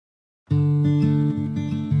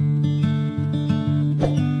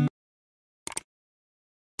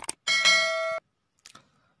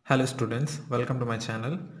Hello students, welcome to my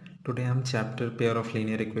channel. Today हम chapter pair of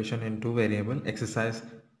linear equation in two variable exercise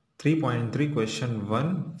 3.3 question 1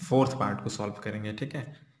 fourth part को solve करेंगे. ठीक है.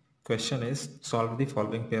 Question is solve the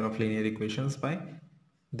following pair of linear equations by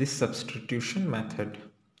this substitution method.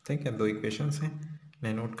 ठीक है, दो equations हैं,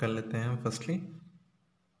 नए नोट कर लेते हैं हम. Firstly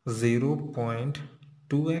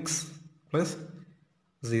 0.2x plus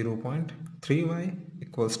 0.3y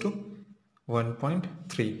equals to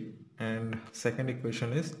 1.3 and second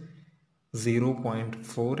equation is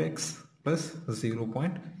 0.4x plus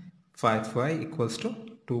 0.5y equals to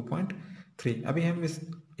 2.3. अभी हम इस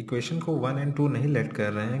इक्वेशन को 1 और 2 नहीं लेट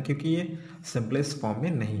कर रहे हैं क्योंकि ये सिंपलेस्ट फॉर्म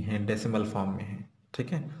में नहीं है, डेसिमल फॉर्म में है.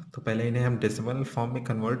 ठीक है, तो पहले इन्हें हम डेसिमल फॉर्म में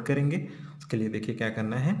कन्वर्ट करेंगे. उसके लिए देखिए क्या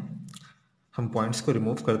करना है, हम पॉइंट्स को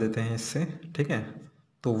रिमूव कर देते हैं इससे. ठीक है,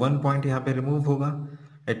 तो 1 पॉइंट यहाँ पे रिमूव होगा,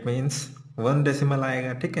 इट मीन्स 1 डेसिमल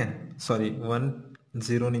आएगा. ठीक है, सॉरी 1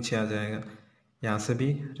 0 नीचे आ जाएगा. यहाँ से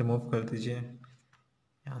भी रिमूव कर दीजिए,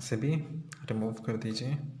 यहाँ से भी रिमूव कर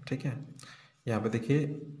दीजिए. ठीक है, यहाँ पे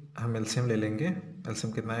देखिए हम एलसीएम ले लेंगे.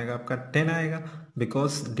 एलसीएम कितना आएगा आपका, 10 आएगा,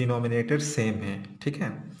 बिकॉज डिनोमिनेटर सेम है. ठीक है,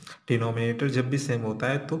 डिनोमिनेटर जब भी सेम होता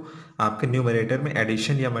है तो आपके न्यूमरेटर में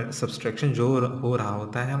एडिशन या सब्सट्रैक्शन जो हो रहा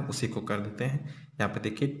होता है हम उसी को कर देते हैं. यहाँ पे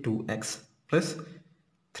देखिए 2x plus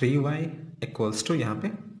 3y equals to यहाँ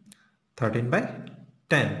पे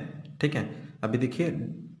 13/10. ठीक है, अभी देखिए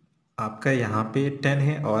आपका यहाँ पे 10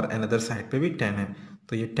 है और अनदर साइड पे भी 10 है,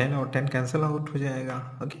 तो ये 10 और 10 कैंसिल आउट हो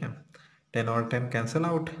जाएगा. ओके, 10 और 10 कैंसिल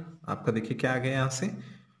आउट. आपका देखिए क्या आ गया यहाँ से,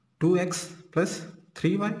 2x plus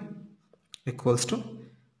 3y equals to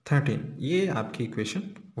 13. ये आपकी इक्वेशन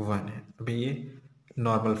 1 है. अभी ये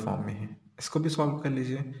नॉर्मल फॉर्म में है, इसको भी सॉल्व कर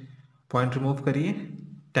लीजिए. पॉइंट रिमूव करिए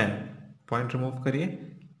 10, पॉइंट रिमूव करिए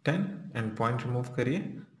 10 एंड पॉइंट रिमूव करिए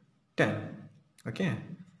 10. ओके,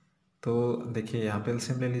 तो देखिए यहाँ पे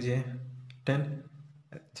एलसीएम ले लीजिए 10.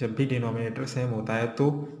 जब भी डिनोमिनेटर सेम होता है तो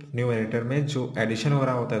न्यूमरेटर में जो एडिशन हो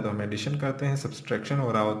रहा होता है तो हम एडिशन करते हैं, सब्सट्रैक्शन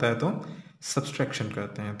हो रहा होता है तो सब्सट्रैक्शन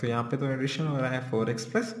करते हैं. तो यहाँ पे तो एडिशन हो रहा है 4x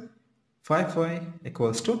plus 5y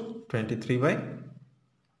equals to 23/10.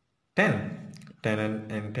 10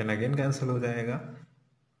 and 10 again cancel हो जाएगा.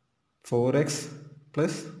 4x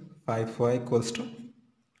plus 5y equals to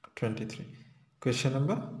 23. Question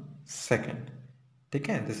number second. ठीक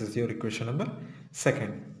है, this is your equation number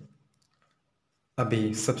second.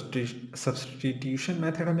 अभी सब्स्टिट्यूशन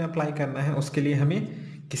मेथड हमें अप्लाई करना है. उसके लिए हमें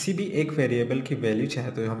किसी भी एक वेरिएबल की वैल्यू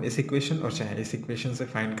चाहे तो हम इस इक्वेशन और चाहे इस इक्वेशन से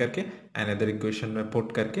फाइंड करके अनदर इक्वेशन में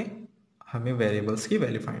पुट करके हमें वेरिएबल्स की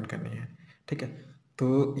वैल्यू फाइंड करनी है. ठीक है,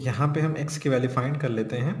 तो यहाँ पे हम x की वैल्यू फाइंड कर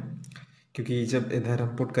लेते हैं क्योंकि जब इधर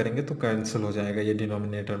हम पुट करेंगे तो कैंसिल हो जाएगा, ये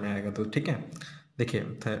डिनोमिनेटर में आएगा. तो ठीक है, देखिए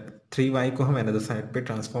 3y को हम अनदर साइड पे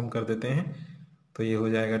ट्रांसफॉर्म कर देते हैं, तो ये हो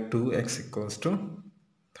जाएगा 2x equals to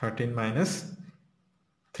 13 minus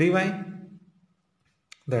 3y.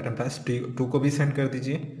 That implies 2 को भी सेंड कर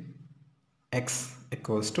दीजिए. x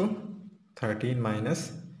equals to 13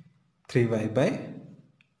 minus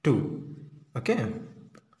 3y/2. Okay,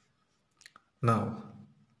 now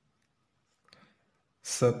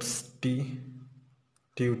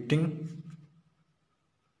substituting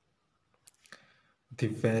the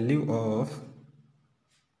value of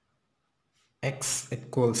x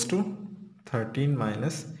equals to 13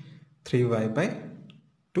 minus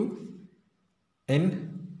 3y/2 in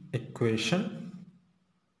equation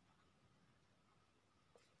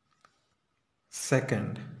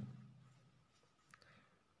second,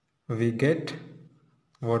 we get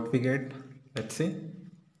what we get, let's see,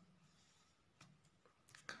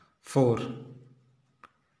 4.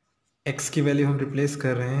 x की value हम replace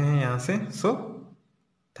कर रहे हैं यहाँ से, सो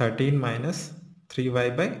 13 माइनस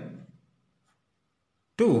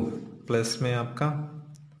 3y/2 प्लस में आपका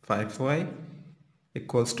 5y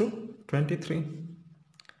equals to 23.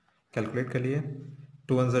 Calculate कर लिए,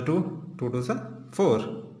 2 1 2, 2 2 4.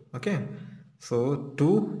 Okay, so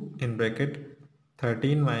 2 in bracket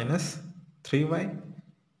 13 minus 3y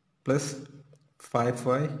plus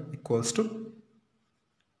 5y equals to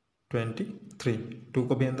 23. 2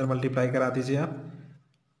 को भी अंदर मल्टीप्लाई करा दीजिए आप.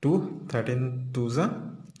 2 13 2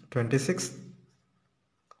 26,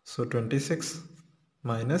 सो 26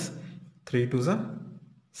 minus 3 2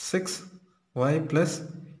 6y plus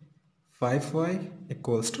 5y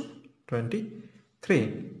equals to 23.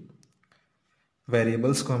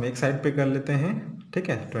 Variables को हम एक साइड पे कर लेते हैं. ठीक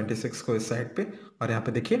है, 26 को इस साइड पे, और यहाँ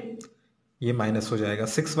पे देखिए ये माइनस हो जाएगा.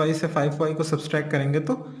 6y से 5y को सब्सट्रैक्ट करेंगे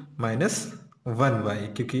तो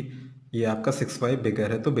 -1y, क्योंकि ये आपका 6y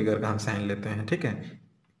बिगर है तो बिगर का हम साइन लेते हैं. ठीक है,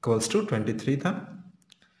 इक्वल्स टू 23 था,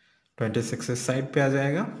 26 इस साइड पे आ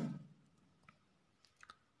जाएगा,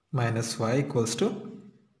 -y इक्वल्स टू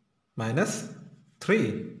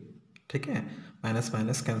 -3. ठीक है, minus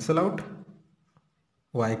minus cancel out,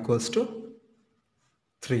 y equals to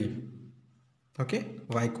 3। Okay,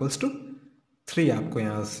 y equals to 3 आपको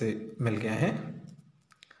यहाँ से मिल गया है।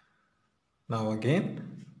 Now again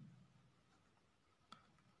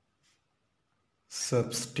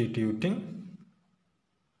substituting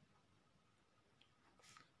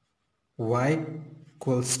y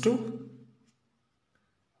equals to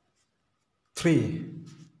 3,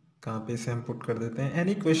 कहाँ पे इसे हम पुट कर देते हैं,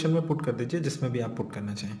 एनी इक्वेशन में पुट कर दीजिए जिसमें भी आप पुट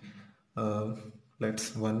करना चाहें।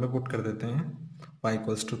 लेट्स 1 में पुट कर देते हैं, y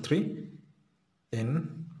equals to 3 in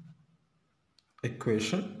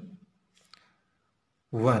equation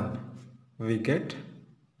 1 we get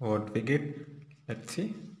what we get, let's see,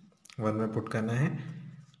 1 में पुट करना है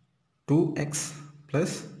 2x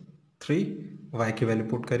प्लस 3, y की वैल्यू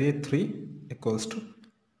पुट करिए 3 equals to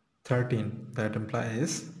 13, that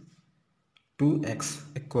implies 2x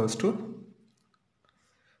equals to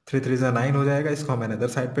 3 3 से 9 हो जाएगा। इसको हम अनदर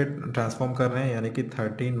साइड पे ट्रांसफॉर्म कर रहे हैं, यानी कि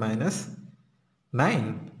 13 माइनस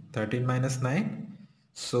 9,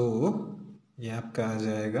 सो ये आपका आ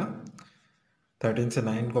जाएगा 13 से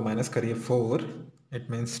 9 को माइनस करिए 4,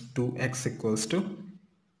 it means 2x equals to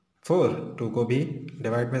 4, 2 को भी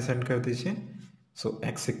डिवाइड में सेंड कर दीजिए, सो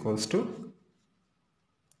x इक्वल्स टू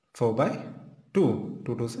 4/2,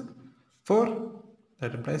 2 से 4,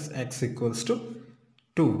 that implies x equals to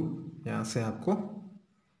 2। यहाँ से आपको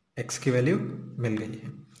x की वैल्यू मिल गई है।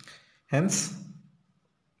 Hence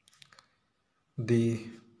the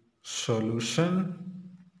solution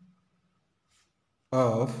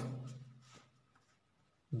of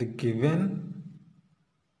the given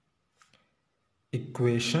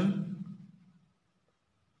equation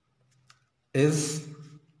is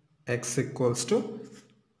x equals to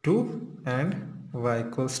 2 and y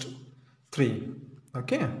equals to 3।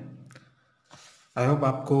 Okay, I hope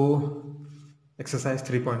आपको एक्सरसाइज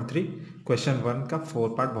 3.3 क्वेश्चन 1 का 4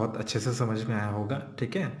 पार्ट बहुत अच्छे से समझ में आया होगा।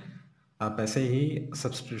 ठीक है, आप ऐसे ही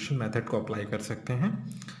सब्स्टिट्यूशन मेथड को अप्लाई कर सकते हैं।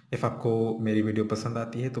 इफ़ आपको मेरी वीडियो पसंद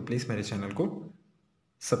आती है तो प्लीज़ मेरे चैनल को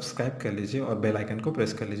सब्सक्राइब कर लीजिए और बेल आइकन को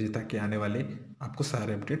प्रेस कर लीजिए ताकि आने वाले आपको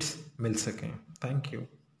सारे अपडेट्स मिल सकें। Thank you.